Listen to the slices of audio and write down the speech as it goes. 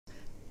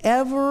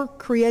ever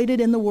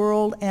created in the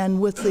world, and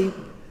with the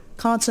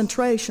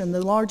concentration,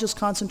 the largest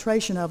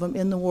concentration of them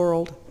in the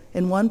world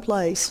in one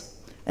place,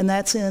 and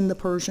that's in the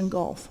Persian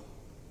Gulf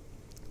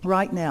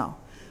right now,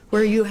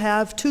 where you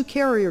have two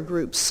carrier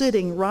groups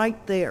sitting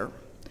right there,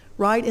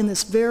 right in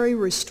this very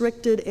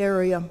restricted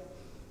area,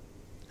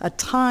 a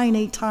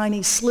tiny,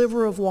 tiny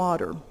sliver of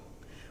water.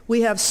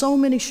 We have so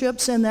many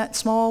ships in that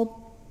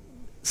small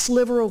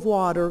sliver of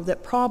water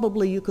that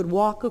probably you could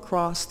walk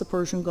across the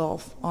Persian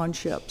Gulf on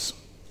ships.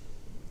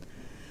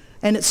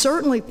 And it's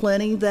certainly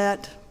plenty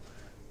that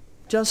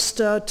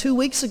just 2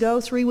 weeks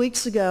ago, 3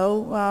 weeks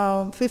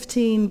ago,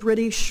 15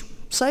 British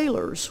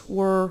sailors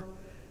were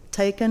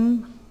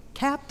taken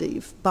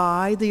captive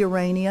by the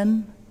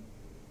Iranian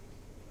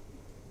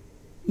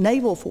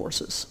naval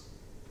forces.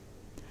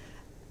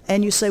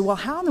 And you say, well,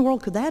 how in the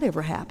world could that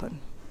ever happen?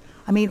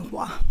 I mean,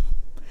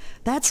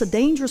 that's a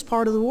dangerous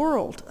part of the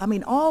world. I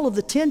mean, all of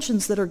the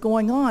tensions that are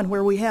going on,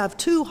 where we have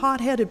two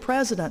hot-headed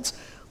presidents.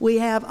 We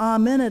have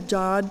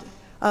Ahmadinejad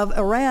of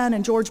Iran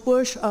and George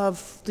Bush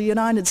of the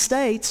United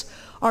States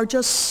are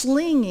just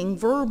slinging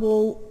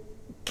verbal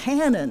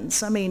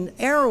cannons, I mean,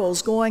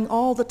 arrows going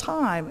all the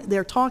time.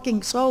 They're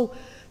talking so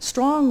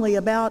strongly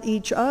about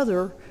each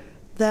other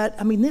that,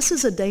 I mean, this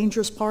is a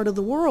dangerous part of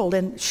the world,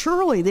 and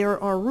surely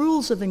there are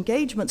rules of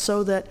engagement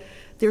so that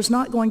there's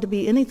not going to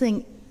be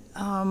anything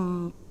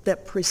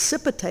that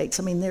precipitates.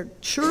 I mean,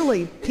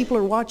 surely people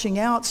are watching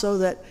out so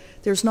that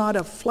there's not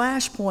a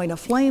flash point, a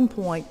flame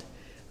point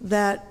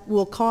that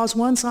will cause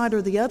one side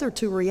or the other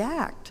to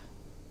react.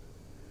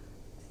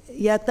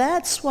 Yet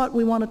that's what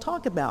we want to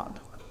talk about.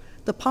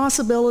 The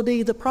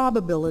possibility, the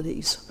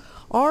probabilities.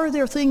 Are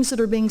there things that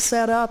are being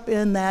set up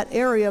in that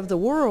area of the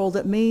world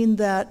that mean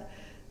that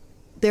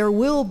there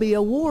will be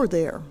a war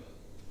there?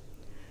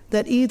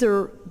 That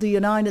either the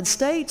United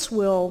States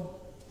will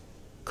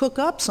cook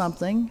up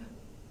something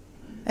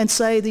and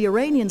say the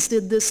Iranians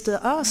did this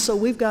to us, so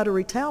we've got to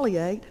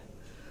retaliate,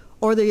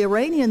 or the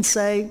Iranians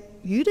say,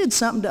 you did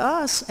something to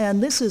us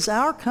and this is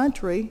our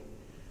country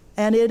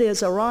and it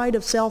is a right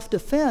of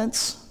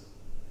self-defense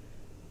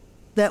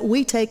that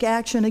we take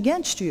action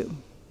against you,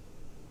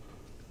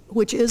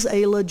 which is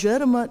a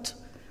legitimate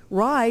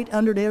right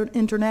under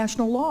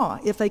international law.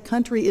 If a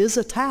country is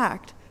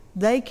attacked,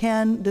 they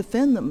can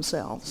defend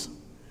themselves.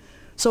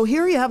 So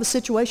here you have a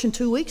situation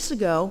 2 weeks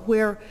ago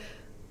where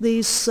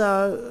these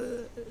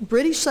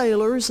British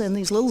sailors in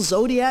these little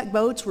Zodiac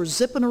boats were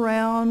zipping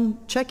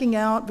around, checking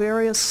out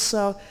various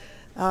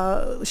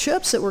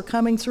ships that were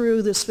coming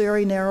through this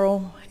very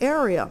narrow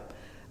area,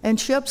 and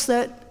ships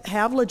that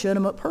have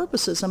legitimate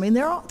purposes. I mean,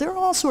 there are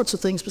all sorts of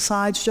things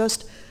besides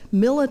just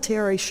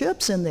military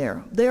ships in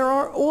there. There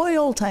are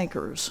oil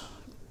tankers,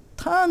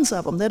 tons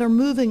of them, that are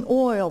moving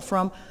oil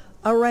from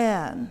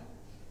Iran.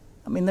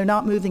 I mean, they're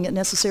not moving it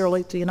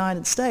necessarily to the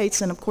United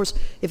States, and of course,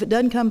 if it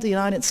doesn't come to the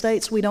United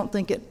States, we don't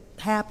think it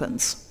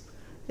happens.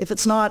 If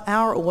it's not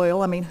our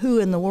oil, I mean, who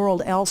in the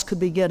world else could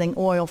be getting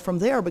oil from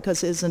there,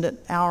 because isn't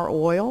it our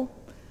oil?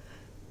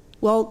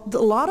 Well, a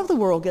lot of the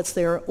world gets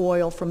their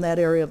oil from that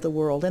area of the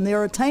world, and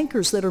there are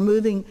tankers that are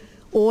moving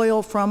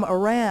oil from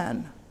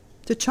Iran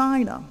to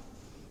China.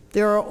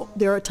 There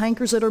are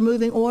tankers that are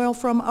moving oil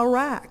from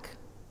Iraq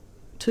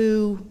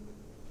to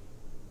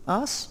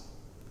us.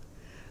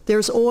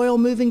 There's oil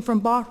moving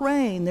from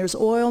Bahrain. There's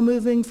oil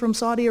moving from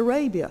Saudi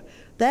Arabia.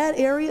 That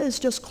area is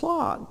just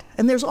clogged.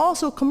 And there's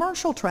also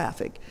commercial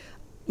traffic,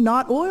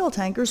 not oil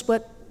tankers,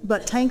 but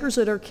tankers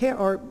that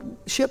or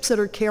ships that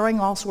are carrying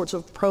all sorts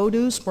of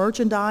produce,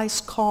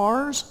 merchandise,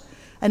 cars.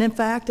 And in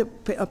fact,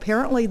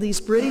 apparently these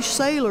British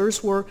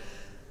sailors were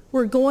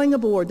going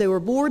aboard. They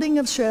were boarding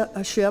a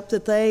ship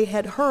that they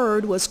had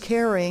heard was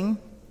carrying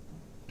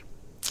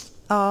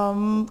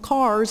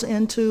cars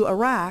into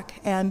Iraq,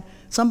 and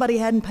somebody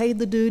hadn't paid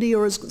the duty,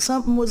 or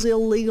something was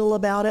illegal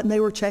about it, and they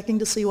were checking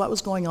to see what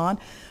was going on.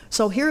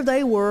 So here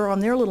they were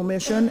on their little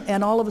mission,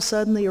 and all of a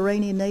sudden the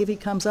Iranian Navy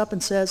comes up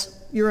and says,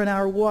 you're in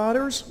our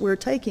waters, we're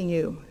taking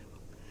you.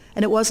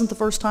 And it wasn't the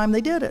first time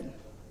they did it.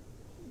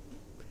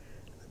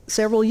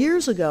 Several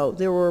years ago,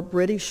 there were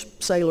British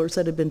sailors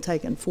that had been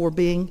taken for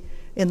being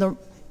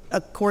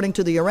according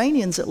to the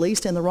Iranians at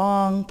least, in the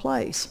wrong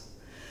place.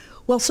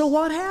 Well, so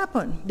what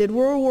happened? Did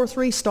World War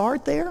III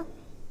start there?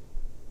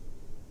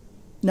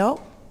 No.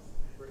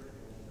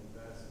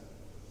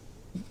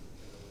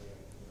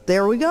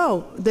 There we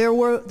go. There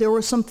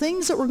were some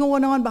things that were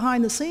going on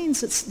behind the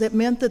scenes that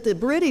meant that the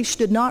British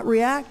did not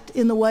react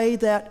in the way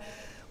that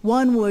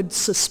one would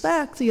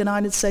suspect the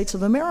United States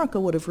of America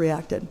would have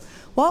reacted.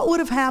 What would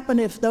have happened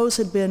if those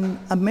had been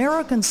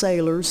American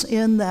sailors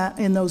in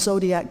those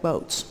Zodiac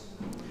boats?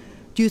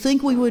 Do you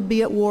think we would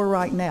be at war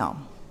right now?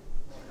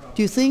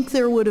 Do you think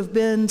there would have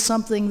been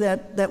something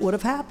that would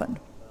have happened?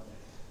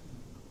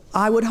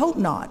 I would hope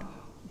not.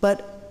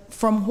 But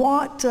from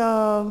what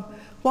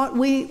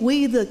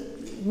we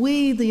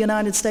the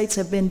United States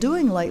have been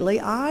doing lately,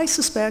 I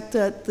suspect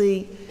that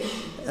the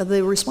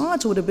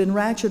response would have been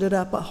ratcheted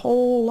up a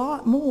whole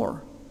lot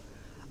more.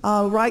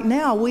 Right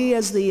now, we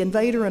as the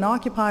invader and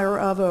occupier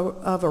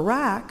of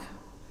Iraq,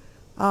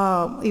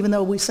 even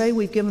though we say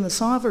we've given the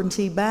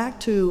sovereignty back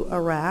to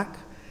Iraq,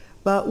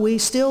 but we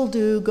still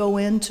do go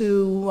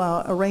into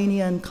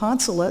Iranian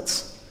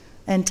consulates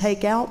and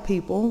take out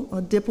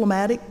people,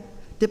 diplomatic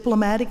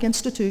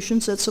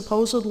institutions that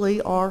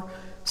supposedly are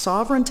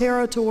sovereign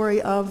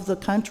territory of the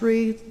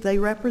country they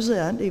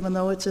represent, even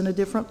though it's in a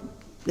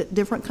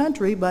different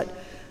country, but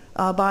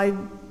by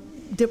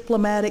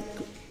diplomatic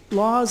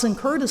laws and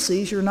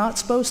courtesies, you're not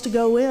supposed to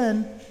go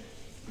in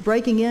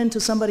breaking into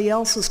somebody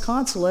else's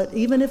consulate,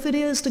 even if it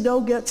is to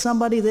go get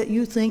somebody that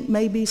you think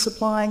may be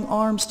supplying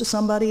arms to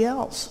somebody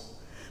else.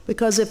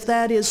 Because if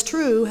that is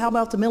true, how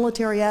about the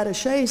military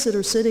attachés that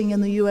are sitting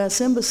in the U.S.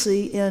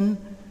 Embassy in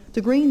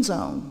the Green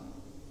Zone?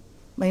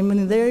 I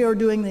mean, they are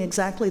doing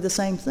exactly the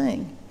same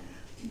thing.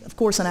 Of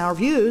course, in our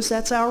views,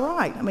 that's our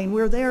right. I mean,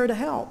 we're there to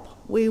help.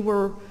 We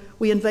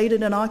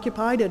invaded and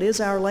occupied. It is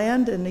our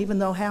land, and even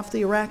though half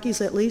the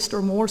Iraqis at least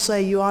or more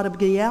say you ought to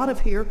get out of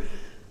here,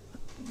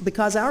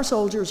 because our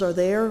soldiers are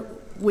there,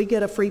 we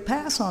get a free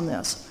pass on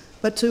this.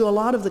 But to a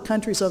lot of the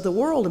countries of the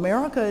world,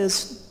 America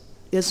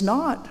should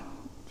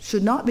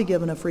not be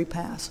given a free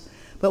pass.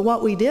 But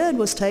what we did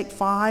was take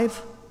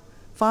five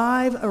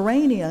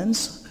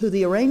Iranians, who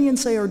the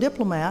Iranians say are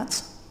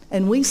diplomats,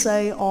 and we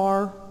say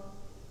are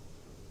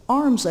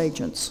arms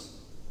agents.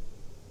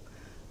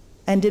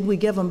 And did we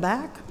give them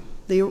back?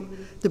 The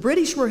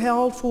British were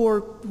held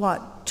for,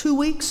 what, 2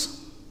 weeks?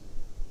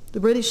 The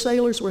British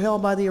sailors were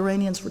held by the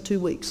Iranians for 2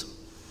 weeks.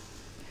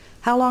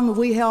 How long have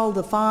we held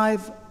the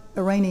 5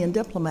 Iranian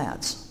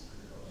diplomats?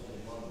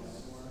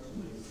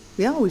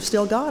 Yeah, we've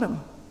still got them.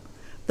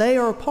 They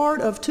are a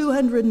part of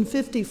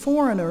 250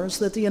 foreigners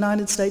that the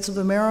United States of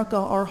America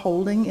are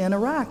holding in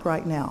Iraq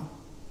right now.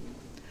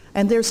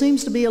 And there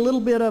seems to be a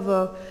little bit of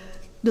a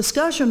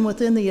discussion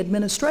within the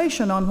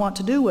administration on what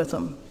to do with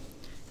them.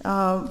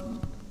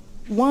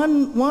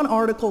 One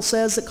article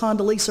says that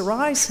Condoleezza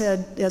Rice,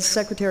 as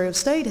Secretary of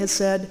State, has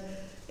said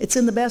it's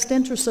in the best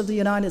interest of the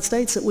United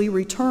States that we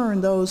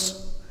return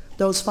those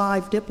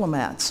 5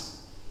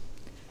 diplomats.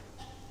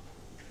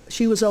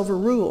 She was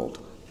overruled.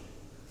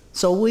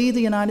 So we, the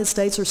United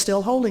States, are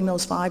still holding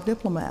those 5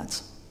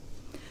 diplomats.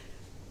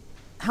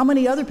 How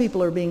many other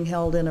people are being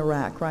held in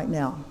Iraq right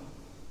now?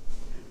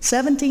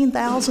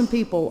 17,000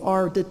 people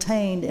are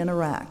detained in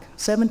Iraq.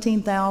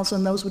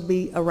 17,000, those would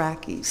be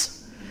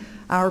Iraqis.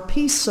 Our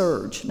peace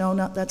surge,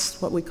 that's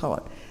what we call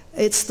it.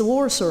 It's the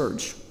war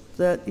surge,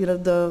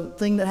 the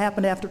thing that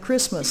happened after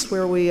Christmas,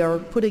 where we are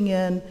putting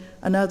in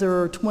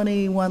another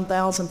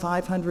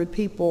 21,500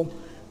 people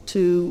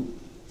to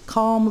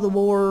calm the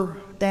war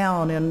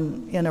down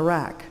in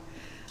Iraq.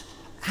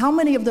 How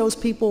many of those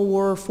people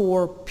were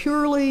for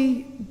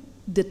purely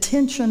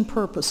detention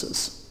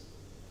purposes?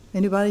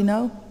 Anybody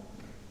know?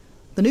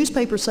 The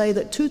newspapers say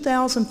that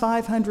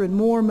 2,500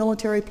 more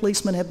military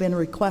policemen have been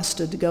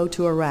requested to go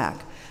to Iraq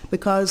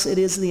because it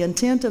is the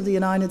intent of the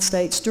United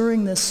States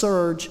during this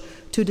surge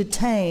to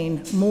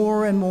detain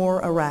more and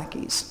more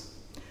Iraqis.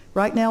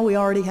 Right now we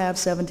already have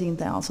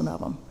 17,000 of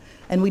them.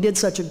 And we did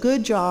such a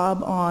good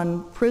job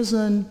on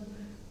prison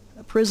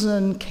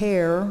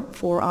care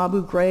for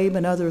Abu Ghraib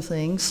and other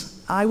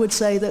things. I would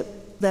say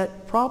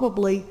that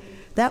probably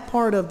that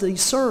part of the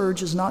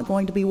surge is not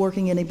going to be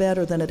working any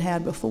better than it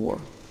had before.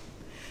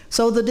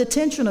 So the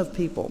detention of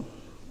people,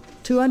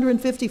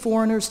 250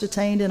 foreigners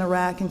detained in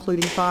Iraq,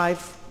 including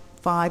five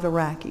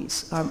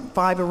Iranians.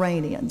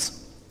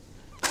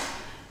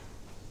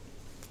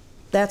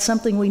 That's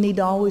something we need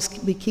to always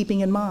be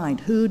keeping in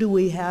mind. Who do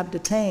we have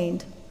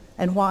detained,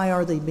 and why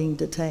are they being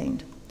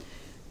detained?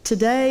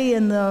 Today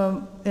in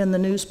the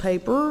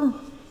newspaper,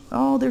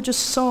 there's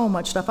just so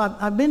much stuff.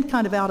 I've been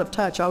kind of out of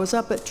touch. I was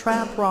up at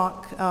Trap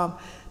Rock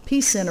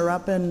Peace Center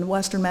up in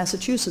western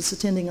Massachusetts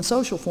attending a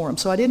social forum,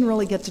 so I didn't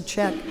really get to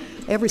check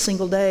every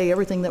single day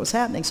everything that was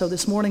happening. So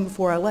this morning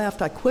before I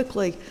left, I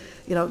quickly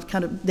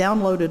kind of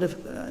downloaded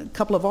a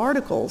couple of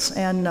articles,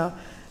 and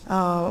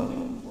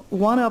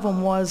one of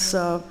them was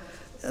a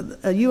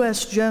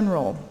U.S.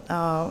 general,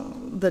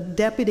 the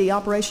deputy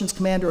operations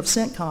commander of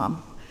CENTCOM,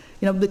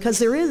 because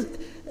there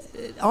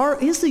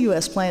is the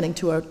U.S. planning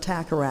to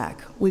attack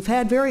Iraq? We've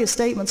had various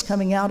statements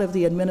coming out of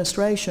the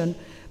administration.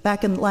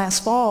 Back in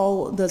last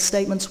fall, the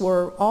statements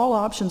were all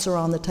options are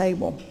on the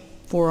table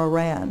for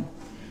Iran.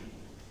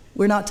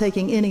 We're not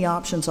taking any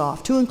options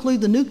off, to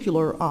include the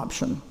nuclear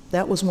option.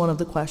 That was one of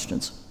the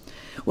questions.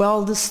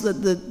 Well,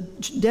 the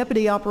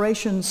deputy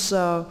operations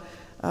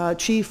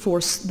chief for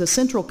the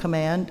Central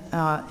Command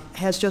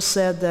has just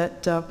said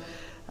that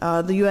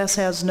the U.S.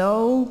 has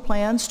no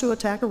plans to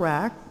attack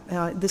Iraq.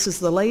 This is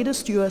the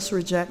latest U.S.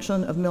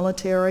 rejection of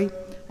military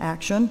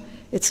action.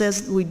 It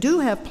says we do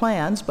have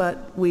plans,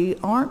 but we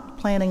aren't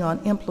planning on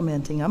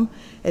implementing them.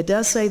 It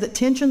does say that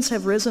tensions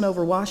have risen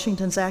over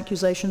Washington's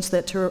accusations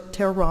that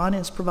Tehran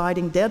is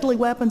providing deadly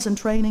weapons and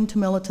training to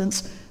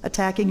militants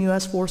attacking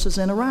U.S. forces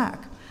in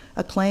Iraq,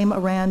 a claim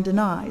Iran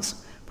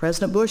denies.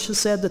 President Bush has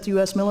said that the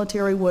U.S.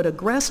 military would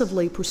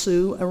aggressively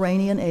pursue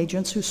Iranian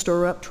agents who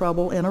stir up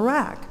trouble in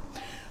Iraq.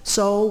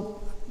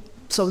 So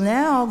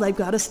now they've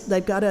got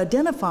to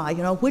identify,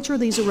 which are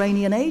these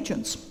Iranian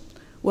agents?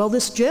 Well,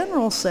 this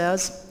general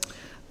says,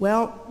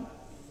 well,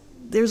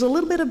 there's a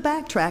little bit of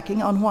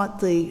backtracking on what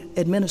the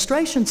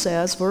administration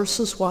says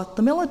versus what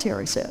the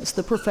military says,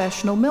 the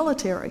professional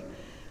military.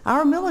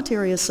 Our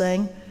military is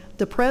saying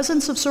the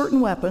presence of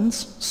certain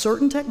weapons,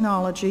 certain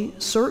technology,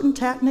 certain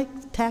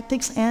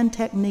tactics and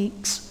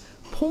techniques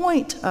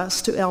point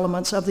us to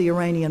elements of the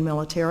Iranian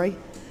military,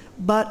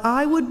 but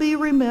I would be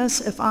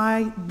remiss if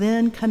I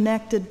then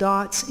connected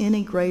dots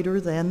any greater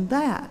than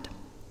that.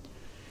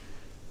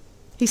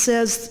 He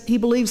says he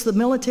believes that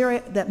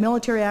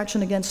military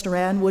action against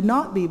Iran would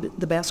not be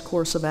the best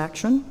course of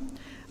action,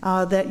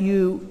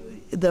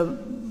 the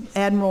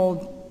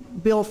Admiral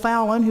Bill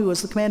Fallon, who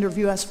was the commander of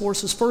U.S.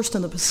 forces first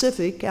in the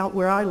Pacific, out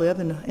where I live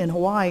in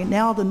Hawaii,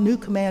 now the new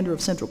commander of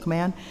Central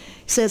Command,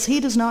 says he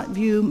does not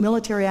view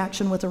military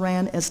action with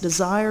Iran as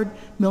desired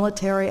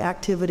military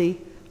activity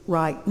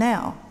right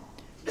now.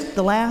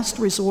 The last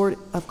resort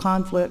of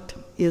conflict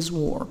is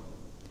war.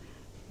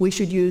 We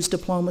should use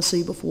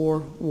diplomacy before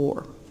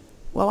war.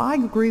 Well, I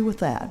agree with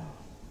that.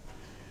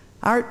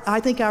 I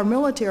think our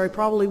military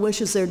probably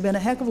wishes there had been a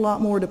heck of a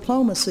lot more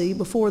diplomacy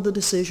before the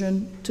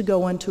decision to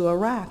go into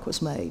Iraq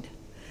was made.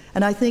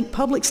 And I think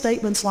public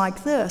statements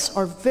like this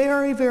are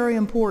very, very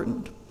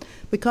important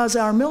because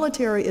our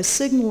military is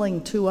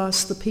signaling to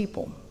us, the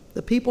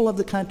people of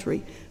the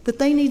country, that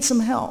they need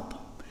some help.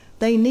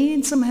 They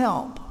need some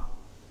help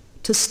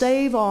to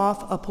stave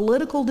off a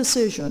political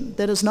decision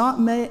that is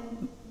not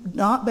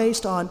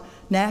based on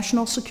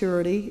national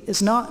security,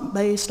 is not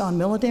based on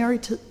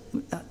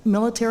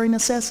military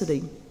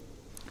necessity,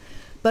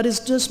 but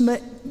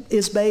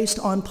is based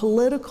on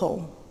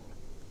political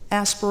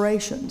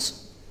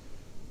aspirations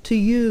to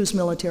use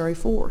military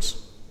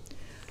force.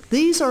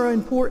 These are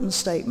important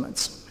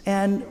statements,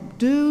 and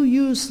do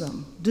use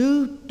them.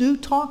 Do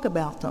talk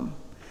about them.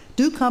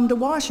 Do come to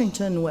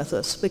Washington with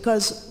us,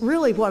 because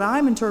really what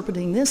I'm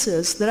interpreting this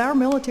is that our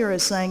military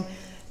is saying,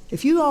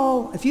 if you,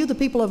 the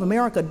people of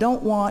America,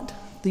 don't want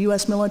the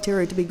U.S.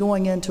 military to be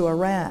going into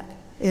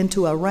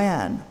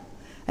Iran,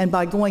 and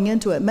by going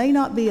into it may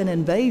not be an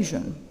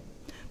invasion,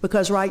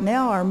 because right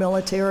now our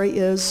military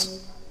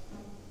is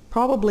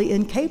probably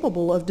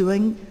incapable of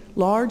doing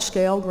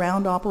large-scale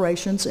ground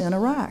operations in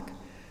Iraq.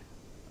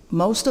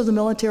 Most of the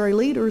military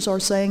leaders are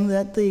saying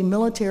that the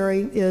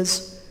military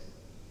is,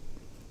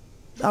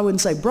 I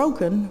wouldn't say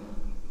broken,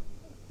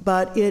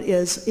 but it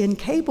is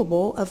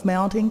incapable of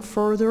mounting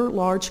further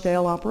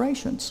large-scale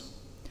operations.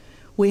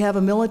 We have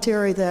a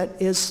military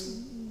that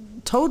is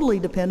totally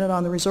dependent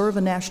on the Reserve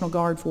and National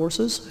Guard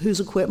forces, whose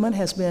equipment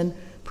has been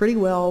pretty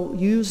well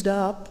used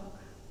up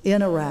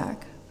in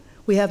Iraq.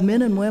 We have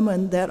men and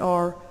women that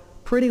are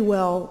pretty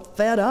well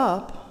fed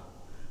up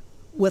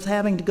with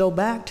having to go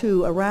back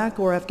to Iraq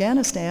or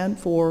Afghanistan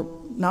for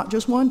not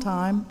just one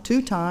time,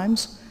 2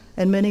 times,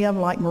 and many of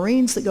them, like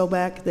Marines that go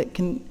back, that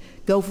can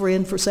go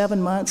for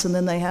 7 months and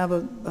then they have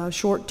a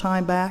short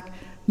time back.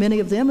 Many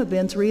of them have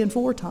been 3 and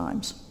 4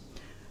 times.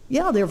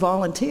 Yeah, they're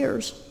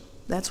volunteers.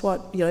 That's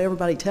what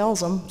everybody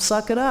tells them.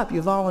 Suck it up,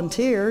 you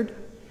volunteered.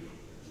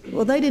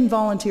 Well, they didn't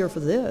volunteer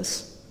for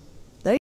this.